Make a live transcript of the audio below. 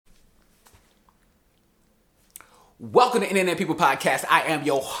Welcome to Internet People Podcast. I am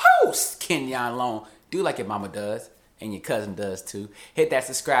your host, Kenyon Long. Do like your mama does and your cousin does too. Hit that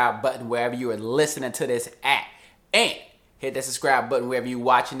subscribe button wherever you are listening to this at. And hit that subscribe button wherever you're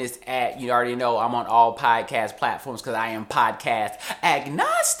watching this at. You already know I'm on all podcast platforms because I am podcast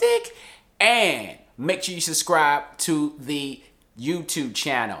agnostic. And make sure you subscribe to the YouTube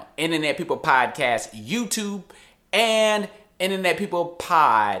channel, Internet People Podcast YouTube, and Internet People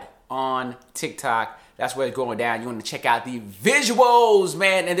Pod on TikTok. That's where it's going down. You want to check out the visuals,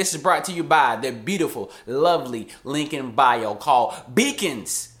 man. And this is brought to you by the beautiful, lovely link in bio called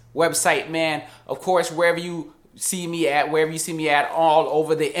Beacons website, man. Of course, wherever you see me at, all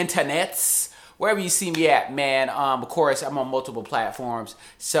over the internets, wherever you see me at, man. Of course, I'm on multiple platforms.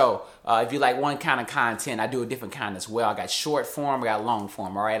 So if you like one kind of content, I do a different kind as well. I got short form, I got long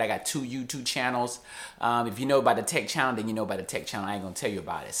form, all right? I got 2 YouTube channels. If you know about the tech channel, then you know about the tech channel. I ain't going to tell you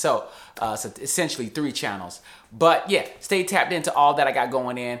about it. So essentially 3 channels. But yeah, stay tapped into all that I got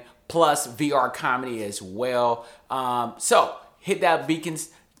going in, plus VR comedy as well. So hit that Beacons.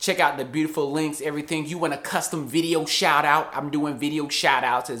 Check out the beautiful links, everything. You want a custom video shout out? I'm doing video shout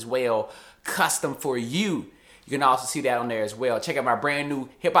outs as well. Custom for you. You can also see that on there as well. Check out my brand new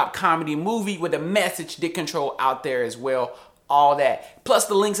hip hop comedy movie with a message, Dick Control, out there as well. All that. Plus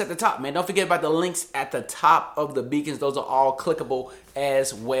the links at the top, man. Don't forget about the links at the top of the Beacons. Those are all clickable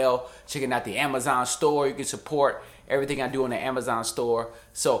as well. Checking out the Amazon store. You can support everything I do on the Amazon store.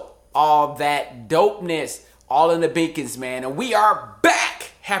 So all that dopeness, all in the Beacons, man. And we are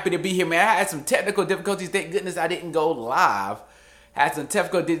back. Happy to be here, man. I had some technical difficulties. Thank goodness I didn't go live. Had some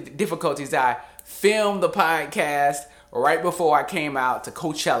technical difficulties. I filmed the podcast right before I came out to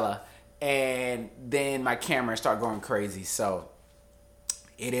Coachella, and then my camera started going crazy. So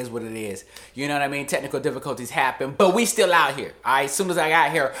it is what it is. You know what I mean? Technical difficulties happen, but we still out here. All right. As soon as I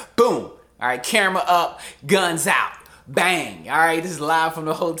got here, boom. All right. Camera up, guns out. Bang. All right. This is live from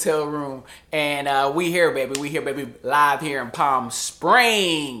the hotel room. And we here, baby. We here, baby. Live here in Palm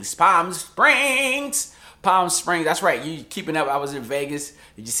Springs. That's right. You keeping up. I was in Vegas.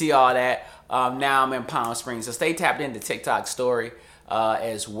 Did you see all that? Now I'm in Palm Springs. So stay tapped into TikTok story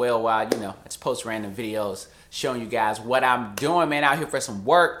as well while, I just post random videos showing you guys what I'm doing, man, out here for some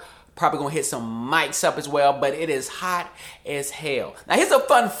work. Probably going to hit some mics up as well, but it is hot as hell. Now, here's a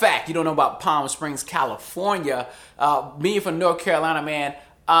fun fact you don't know about Palm Springs, California. Being from North Carolina, man,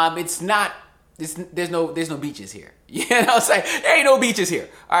 there's no beaches here. You know what I'm saying? There ain't no beaches here.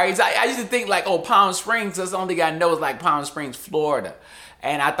 All right. So I used to think like, Palm Springs, that's the only thing I know is like Palm Springs, Florida.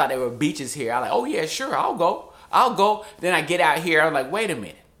 And I thought there were beaches here. I'm like, oh yeah, sure, I'll go. Then I get out here, I'm like, wait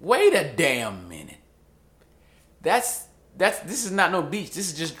a damn minute. This is not no beach.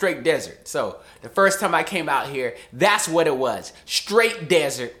 This is just straight desert. So the first time I came out here, that's what it was. Straight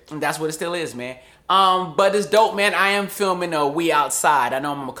desert. And that's what it still is, man. But it's dope, man. I am filming We Outside. I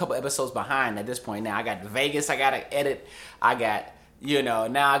know I'm a couple episodes behind at this point now. I got Vegas I got to edit. I got,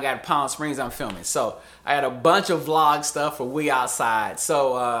 now I got Palm Springs I'm filming. So I had a bunch of vlog stuff for We Outside.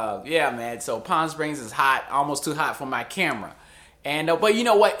 So, yeah, man. So Palm Springs is hot, almost too hot for my camera. And but you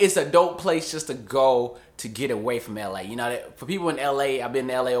know what? It's a dope place just to go to get away from LA. For people in LA, I've been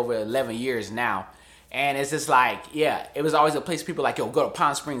in LA over 11 years now. And it's just like, yeah, it was always a place people like, go to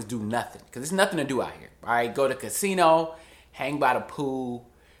Palm Springs, do nothing. Because there's nothing to do out here. All right, go to casino, hang by the pool,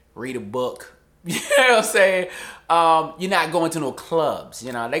 read a book. You know what I'm saying? You're not going to no clubs.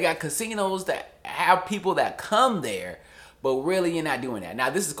 They got casinos that have people that come there. But really, you're not doing that. Now,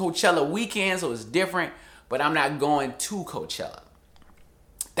 this is Coachella weekend, so it's different. But I'm not going to Coachella.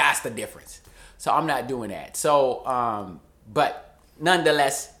 That's the difference. So I'm not doing that. So, but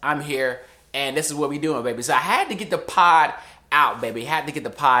nonetheless, I'm here. And this is what we doing, baby. So I had to get the pod out, baby. So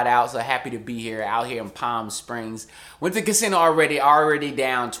happy to be here, out here in Palm Springs. Went to the casino already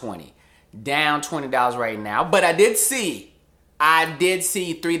down 20. Down $20 right now. But I did see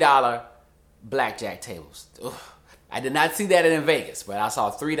 $3 blackjack tables. Ugh. I did not see that in Vegas, but I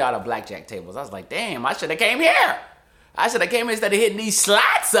saw $3 blackjack tables. I was like, damn, I should have came here. Instead of hitting these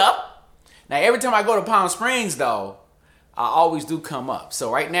slots up. Now, every time I go to Palm Springs, though, I always do come up.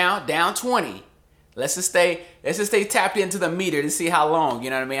 So right now, down 20. Let's just stay tapped into the meter to see how long. You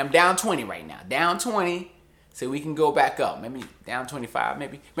know what I mean? I'm down 20 right now. Down 20. So we can go back up. Maybe down 25.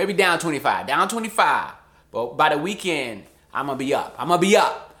 Maybe down 25. Down 25. But by the weekend, I'm going to be up. I'm going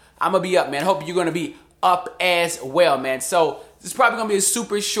to be up, man. Hope you're going to be up as well, man. So this is probably going to be a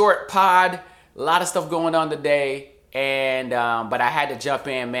super short pod. A lot of stuff going on today. And but I had to jump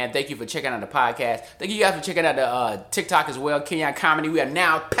in, man. Thank you for checking out the podcast. Thank you guys for checking out the TikTok as well. Kenyon Comedy. We are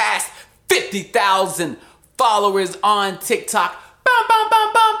now past 50,000 followers on TikTok. Bum, bum,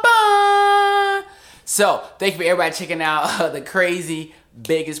 bum, bum, bum. So So thank you for everybody checking out the crazy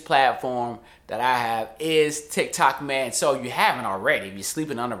biggest platform that I have is TikTok, man. So you haven't already, if you're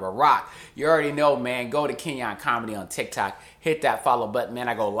sleeping under a rock, you already know, man. Go to Kenyon Comedy on TikTok. Hit that follow button, man.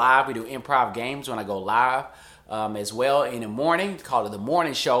 I go live. We do improv games when I go live as well in the morning. Call it the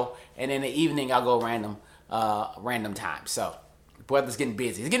morning show. And in the evening, I'll go random time. So the weather's getting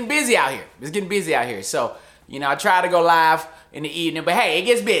busy. It's getting busy out here. So, I try to go live in the evening. But hey, it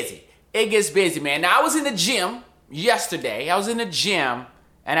gets busy, man. Now, I was in the gym yesterday.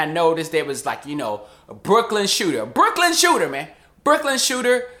 And I noticed there was a Brooklyn shooter. Man. Brooklyn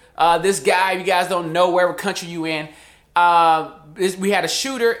shooter. This guy, if you guys don't know wherever country you in, we had a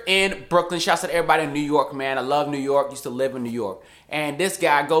shooter in Brooklyn. Shouts out to everybody in New York, man. I love New York. Used to live in New York. And this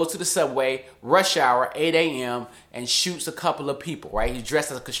guy goes to the subway, rush hour, 8 a.m., and shoots a couple of people, right? He's dressed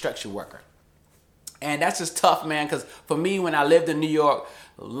as a construction worker. And that's just tough, man, because for me, when I lived in New York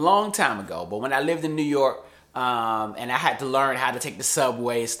a long time ago, but when I lived in New York, and I had to learn how to take the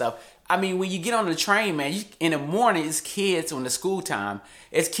subway and stuff. I mean, when you get on the train, man, in the morning, it's kids on the school time.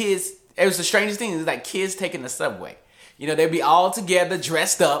 It's kids. It was the strangest thing. It's like kids taking the subway. They'd be all together,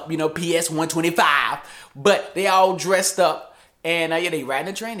 dressed up, PS 125, but they all dressed up and they riding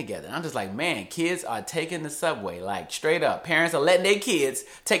the train together. And I'm just like, man, kids are taking the subway, like straight up. Parents are letting their kids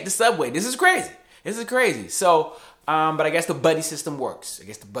take the subway. This is crazy. So, but I guess the buddy system works.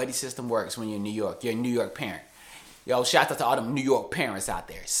 When you're in New York. You're a New York parent. Yo, shout out to all them New York parents out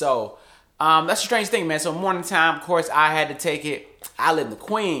there. So, that's a strange thing, man. So morning time, of course, I had to take it. I live in the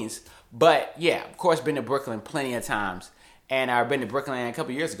Queens. But yeah, of course, been to Brooklyn plenty of times. And I've been to Brooklyn a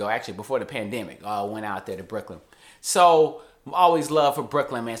couple years ago, actually, before the pandemic. I went out there to Brooklyn. So I'm always love for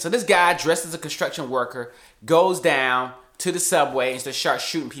Brooklyn, man. So this guy dressed as a construction worker goes down to the subway and starts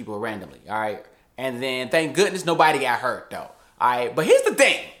shooting people randomly, all right? And then, thank goodness, nobody got hurt, though. All right, but here's the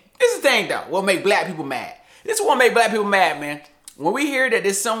thing, though. What make black people mad? This is what make black people mad, man. When we hear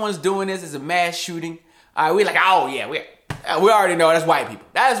that someone's doing this, it's a mass shooting, all right, we're like, oh, yeah, we already know that's white people.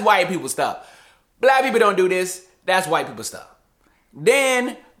 That's white people stuff. Black people don't do this. That's white people stuff.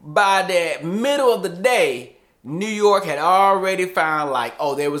 Then, by the middle of the day, New York had already found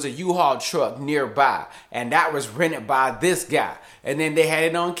there was a U-Haul truck nearby, and that was rented by this guy. And then they had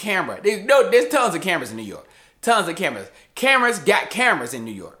it on camera. There's tons of cameras in New York. Tons of cameras. Cameras got cameras in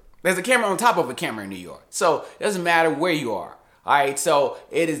New York. There's a camera on top of a camera in New York. So it doesn't matter where you are. All right, so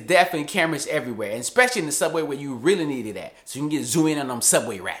it is definitely cameras everywhere, and especially in the subway where you really need it at. So you can get zoom in on them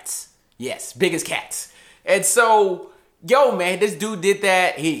subway rats. Yes, big as cats. And so, man, this dude did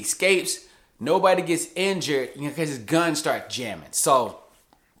that. He escapes. Nobody gets injured because his gun starts jamming. So,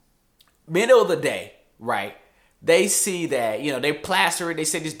 middle of the day, right? They see that, they plaster it. They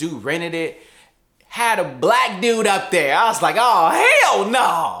say this dude rented it. Had a black dude up there. I was like, oh, hell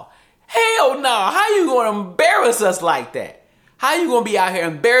no. Hell no. How you going to embarrass us like that? How you going to be out here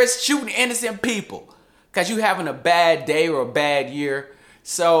embarrassed shooting innocent people? Because you having a bad day or a bad year.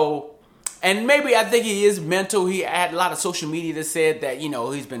 So, and maybe I think he is mental. He had a lot of social media that said that,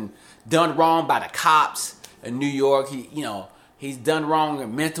 he's been done wrong by the cops in New York. He's done wrong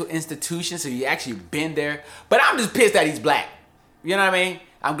in mental institutions. So he actually been there. But I'm just pissed that he's black. You know what I mean?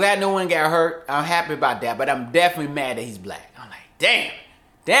 I'm glad no one got hurt. I'm happy about that. But I'm definitely mad that he's black. I'm like,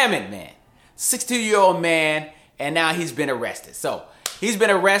 damn it, man. 62-year-old man. And now he's been arrested. So he's been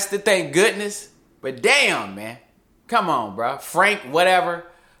arrested, thank goodness. But damn, man. Come on, bro. Frank, whatever.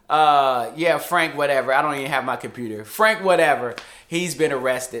 Frank, whatever. I don't even have my computer. Frank, whatever. He's been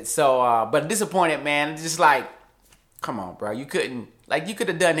arrested. So, but disappointed, man. Just come on, bro. You could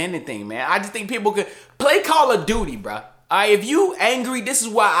have done anything, man. I just think people could play Call of Duty, bro. All right, if you angry, this is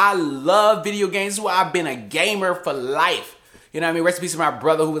why I love video games. This is why I've been a gamer for life. You know what I mean? Rest in peace to my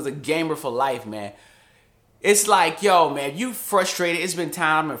brother who was a gamer for life, man. It's like, yo, man, you frustrated. It's been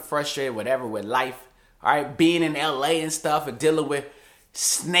time and frustrated, whatever, with life. All right, being in LA and stuff and dealing with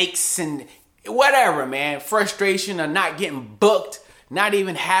snakes and whatever, man. Frustration of not getting booked, not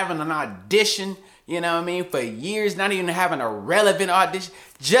even having an audition, you know what I mean, for years, not even having a relevant audition,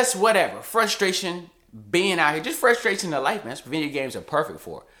 just whatever. Frustration being out here, just frustration in life, man. That's what video games are perfect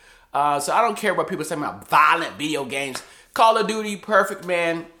for. So I don't care what people say about violent video games. Call of Duty, perfect,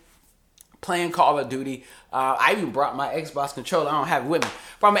 man. Playing Call of Duty. I even brought my Xbox controller. I don't have it with me.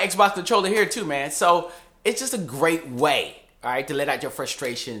 Brought my Xbox controller here too, man. So it's just a great way, all right, to let out your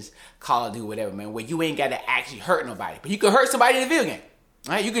frustrations, Call of Duty, whatever, man, where you ain't got to actually hurt nobody. But you can hurt somebody in the video game.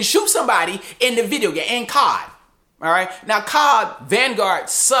 All right? You can shoot somebody in the video game, in COD. All right? Now, COD Vanguard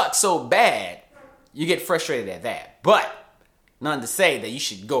sucks so bad, you get frustrated at that. But none to say that you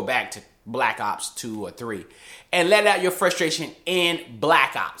should go back to Black Ops 2 or 3 and let out your frustration in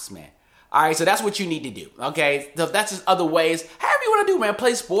Black Ops, man. All right, so that's what you need to do. Okay, so that's just other ways. However you want to do, man.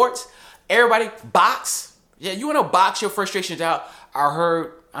 Play sports. Everybody box. Yeah, you want to box your frustrations out. I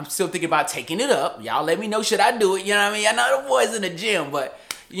heard. I'm still thinking about taking it up. Y'all let me know, should I do it? You know what I mean? I know the boys in the gym, but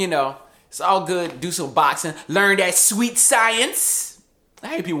you know, it's all good. Do some boxing. Learn that sweet science. I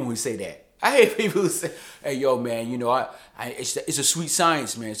hate people who say that. I hate people who say, hey, yo, man, you know, it's a sweet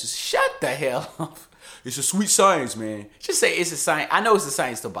science, man. It's just, shut the hell up. It's a sweet science, man. Just say it's a science. I know it's a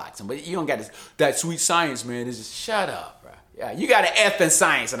science to boxing, but you don't got that sweet science, man. It's just, shut up, bro. Yeah, you got an F in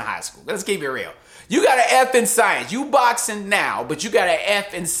science in high school. Let's keep it real. You got an F in science. You boxing now, but you got an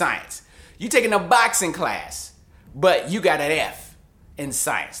F in science. You taking a boxing class, but you got an F in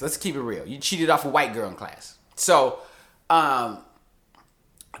science. Let's keep it real. You cheated off a white girl in class. So,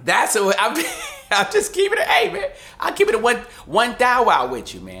 that's what I'm just keeping it. Hey, man, I'll keep it a one thou wow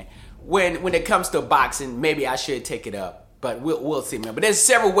with you, man. When it comes to boxing, maybe I should take it up, but we'll see, man. But there's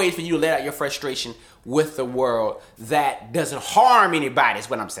several ways for you to let out your frustration with the world that doesn't harm anybody. Is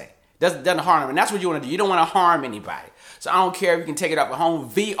what I'm saying. Doesn't harm them, and that's what you want to do. You don't want to harm anybody. So I don't care if you can take it up at home.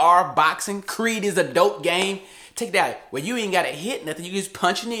 VR boxing, Creed is a dope game. Take that where you ain't got to hit nothing. You just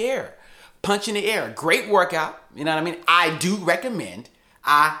punch in the air. Punch in the air. Great workout. You know what I mean? I do recommend.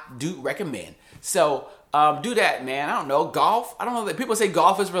 So do that, man. I don't know. Golf. I don't know that people say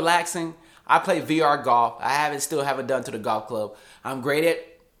golf is relaxing. I play VR golf. I still haven't done to the golf club. I'm great at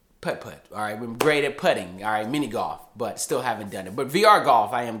putt. All right. I'm great at putting. All right. Mini golf, but still haven't done it. But VR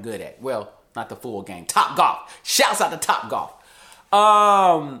golf, I am good at. Well, not the full game. Top Golf. Shouts out to Top Golf.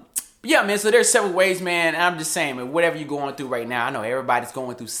 Yeah, man. So there's several ways, man. And I'm just saying, man, whatever you're going through right now, I know everybody's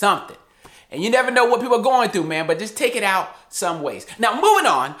going through something. And you never know what people are going through, man, but just take it out some ways. Now, moving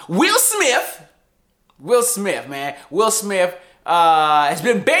on, Will Smith, man. Will Smith has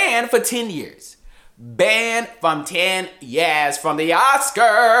been banned for 10 years. Banned from 10 years from the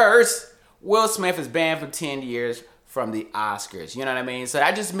Oscars. Will Smith is banned for 10 years from the Oscars. You know what I mean? So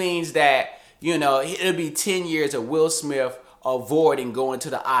that just means that, you know, it'll be 10 years of Will Smith avoiding going to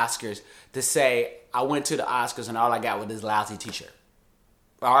the Oscars to say, I went to the Oscars and all I got was this lousy t-shirt.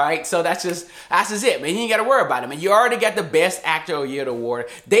 All right, so that's just it, man. You ain't got to worry about it, man. You already got the Best Actor of the Year award.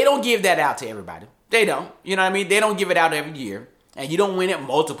 They don't give that out to everybody. They don't. You know what I mean? They don't give it out every year. And you don't win it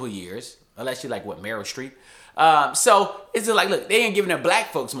multiple years. Unless you're like, Meryl Streep. So it's just like, look, they ain't giving their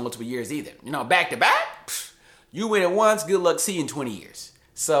black folks multiple years either. You know, back to back, you win it once, good luck see you in 20 years.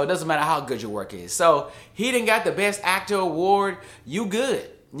 So it doesn't matter how good your work is. So he done got the Best Actor award. You good.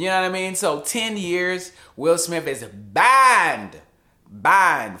 You know what I mean? So 10 years, Will Smith is banned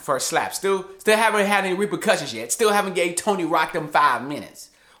for slap. Still haven't had any repercussions yet. Still haven't gave Tony Rock them 5 minutes.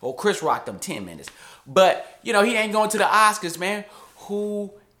 Or Chris Rock them 10 minutes. But, you know, he ain't going to the Oscars, man.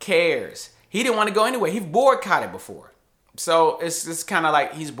 Who cares? He didn't want to go anyway. He boycotted before. So it's just kind of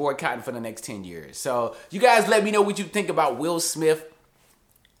like he's boycotting for the next 10 years. So you guys let me know what you think about Will Smith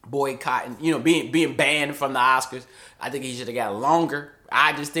boycotting, you know, being banned from the Oscars. I think he should have got longer.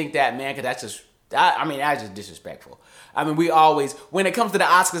 I just think that, man, because that's just disrespectful. I mean, we always, when it comes to the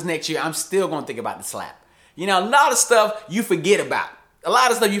Oscars next year, I'm still going to think about the slap. You know, a lot of stuff you forget about.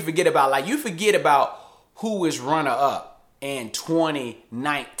 Like, you forget about who was runner-up in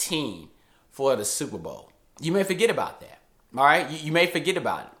 2019 for the Super Bowl. You may forget about that. All right? You may forget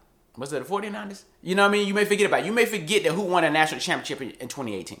about it. Was it the 49ers? You know what I mean? You may forget about it. You may forget that who won a national championship in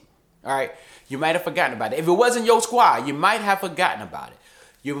 2018. All right? You might have forgotten about it. If it wasn't your squad, you might have forgotten about it.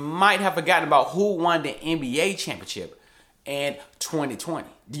 You might have forgotten about who won the NBA championship in 2020.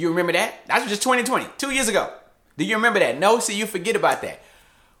 Do you remember that? That was just 2020, 2 years ago. Do you remember that? No, see, you forget about that.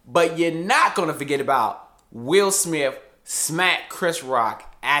 But you're not going to forget about Will Smith smack Chris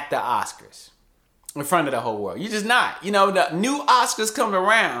Rock at the Oscars in front of the whole world. You're just not. You know, the new Oscars coming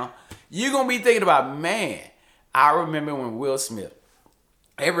around, you're going to be thinking about, man, I remember when Will Smith,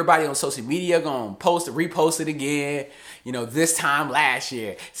 everybody on social media going to repost it again, you know, this time last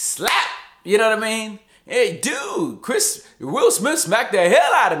year. Slap! You know what I mean? Hey, dude, Will Smith smacked the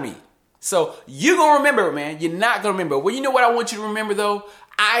hell out of me. So you're going to remember it, man. You're not going to remember. Well, you know what I want you to remember, though?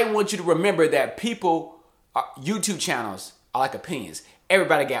 I want you to remember that YouTube channels are like opinions.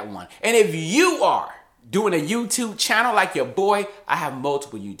 Everybody got one. And if you are doing a YouTube channel like your boy, I have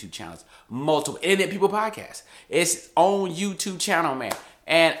multiple YouTube channels. Multiple Internet People Podcast. It's own YouTube channel, man.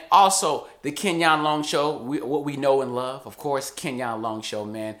 And also the Kenyon Long Show, what we know and love. Of course, Kenyon Long Show,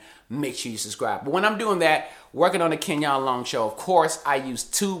 man. Make sure you subscribe. But when I'm doing that, working on the Kenyon Long Show, of course, I use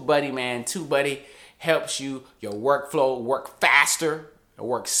TubeBuddy, man. TubeBuddy helps your workflow work faster,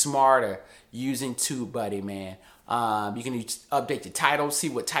 work smarter using TubeBuddy, man. You can update your title, see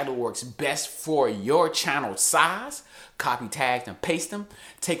what title works best for your channel size. Copy tags and paste them.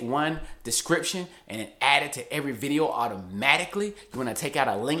 Take one description and then add it to every video automatically. You want to take out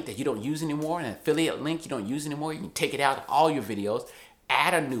a link that you don't use anymore, an affiliate link you don't use anymore. You can take it out of all your videos.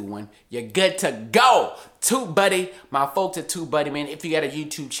 Add a new one. You're good to go. TubeBuddy, my folks at TubeBuddy, man. If you got a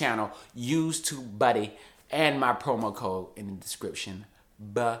YouTube channel, use TubeBuddy and my promo code in the description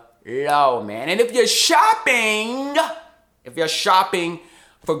below, man. And if you're shopping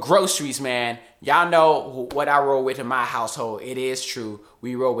for groceries, man, y'all know what I roll with in my household. It is true.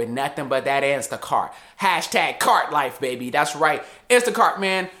 We roll with nothing but that Instacart. Hashtag cart life, baby. That's right. Instacart,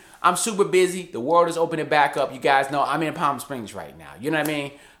 man. I'm super busy. The world is opening back up. You guys know I'm in Palm Springs right now. You know what I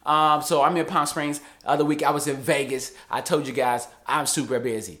mean? So I'm in Palm Springs. The other week I was in Vegas. I told you guys I'm super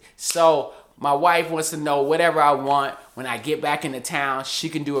busy. So my wife wants to know whatever I want. When I get back into town, she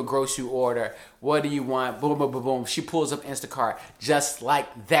can do a grocery order. What do you want? Boom, boom, boom, boom. She pulls up Instacart just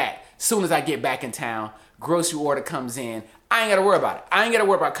like that. Soon as I get back in town, grocery order comes in. I ain't got to worry about it. I ain't got to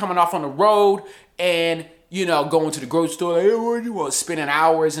worry about coming off on the road and, you know, going to the grocery store. Hey, what do you want? Spending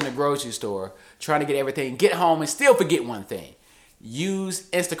hours in the grocery store trying to get everything, get home and still forget one thing. Use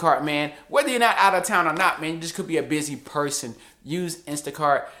Instacart, man. Whether you're not out of town or not, man, you just could be a busy person. Use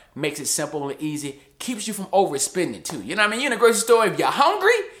Instacart. Makes it simple and easy. Keeps you from overspending too. You know what I mean? You're in a grocery store. If you're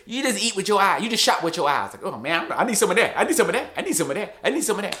hungry, you just eat with your eyes. You just shop with your eyes. Like, oh man, I need some of that. I need some of that. I need some of that. I need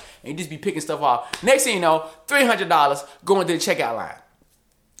some of that. And you just be picking stuff off. Next thing you know, $300 going to the checkout line.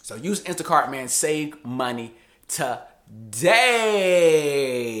 So use Instacart, man. Save money today,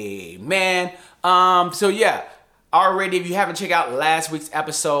 man. So yeah, already if you haven't checked out last week's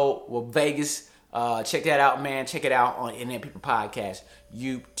episode with Vegas, check that out, man. Check it out on Internet People Podcast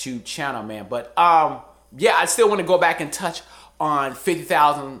YouTube channel, man. But yeah, I still want to go back and touch on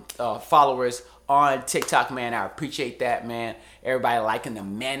 50,000 followers on TikTok, man. I appreciate that, man. Everybody liking the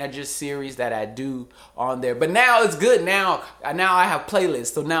manager series that I do on there. But now it's good. Now I have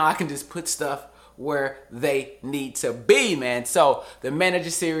playlists, so now I can just put stuff where they need to be, man. So the manager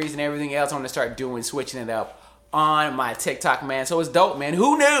series and everything else, I want to start doing, switching it up on my TikTok, man. So it's dope, man.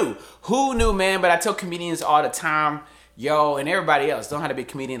 Who knew? Who knew, man? But I tell comedians all the time, yo, and everybody else, don't have to be a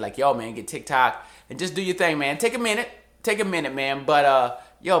comedian like, yo, man, get TikTok and just do your thing, man. Take a minute, man. But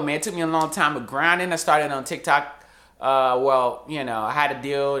yo, man, it took me a long time of grinding. I started on TikTok. Well, you know, I had a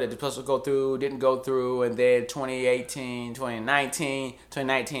deal that was supposed to go through, didn't go through, and then 2019,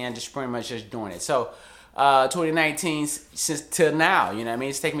 I'm just pretty much just doing it. So 2019 since till now, you know what I mean?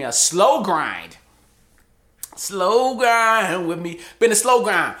 It's taking me a slow grind with me. Been a slow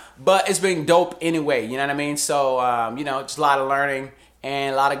grind, but it's been dope anyway, you know what I mean? So, you know, just a lot of learning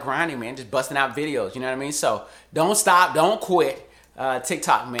and a lot of grinding, man. Just busting out videos, you know what I mean? So don't stop, don't quit.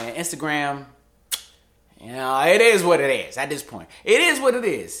 TikTok, man. Instagram, you know, it is what it is at this point. It is what it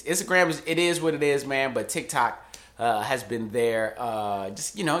is. Instagram is what it is, man. But TikTok has been there,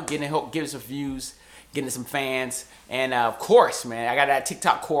 just, you know, giving some views, getting some fans. And of course, man, I got that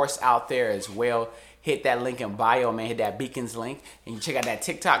TikTok course out there as well. Hit that link in bio, man. Hit that Beacons link. And you check out that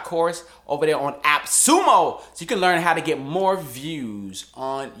TikTok course over there on AppSumo. So you can learn how to get more views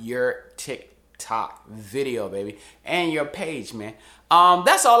on your TikTok video, baby. And your page, man.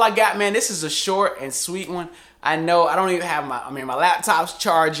 That's all I got, man. This is a short and sweet one. I know I don't even have my laptop's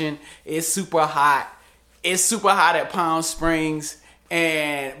charging. It's super hot. It's super hot at Palm Springs.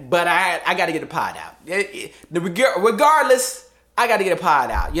 But I got to get the pod out. Regardless, I got to get a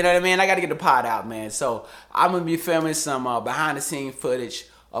pod out. You know what I mean? I got to get the pod out, man. So I'm going to be filming some behind the scene footage,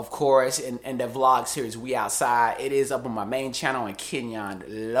 of course, and the vlog series, We Outside. It is up on my main channel in Kenyon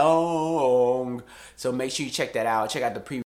Long. So make sure you check that out. Check out the preview.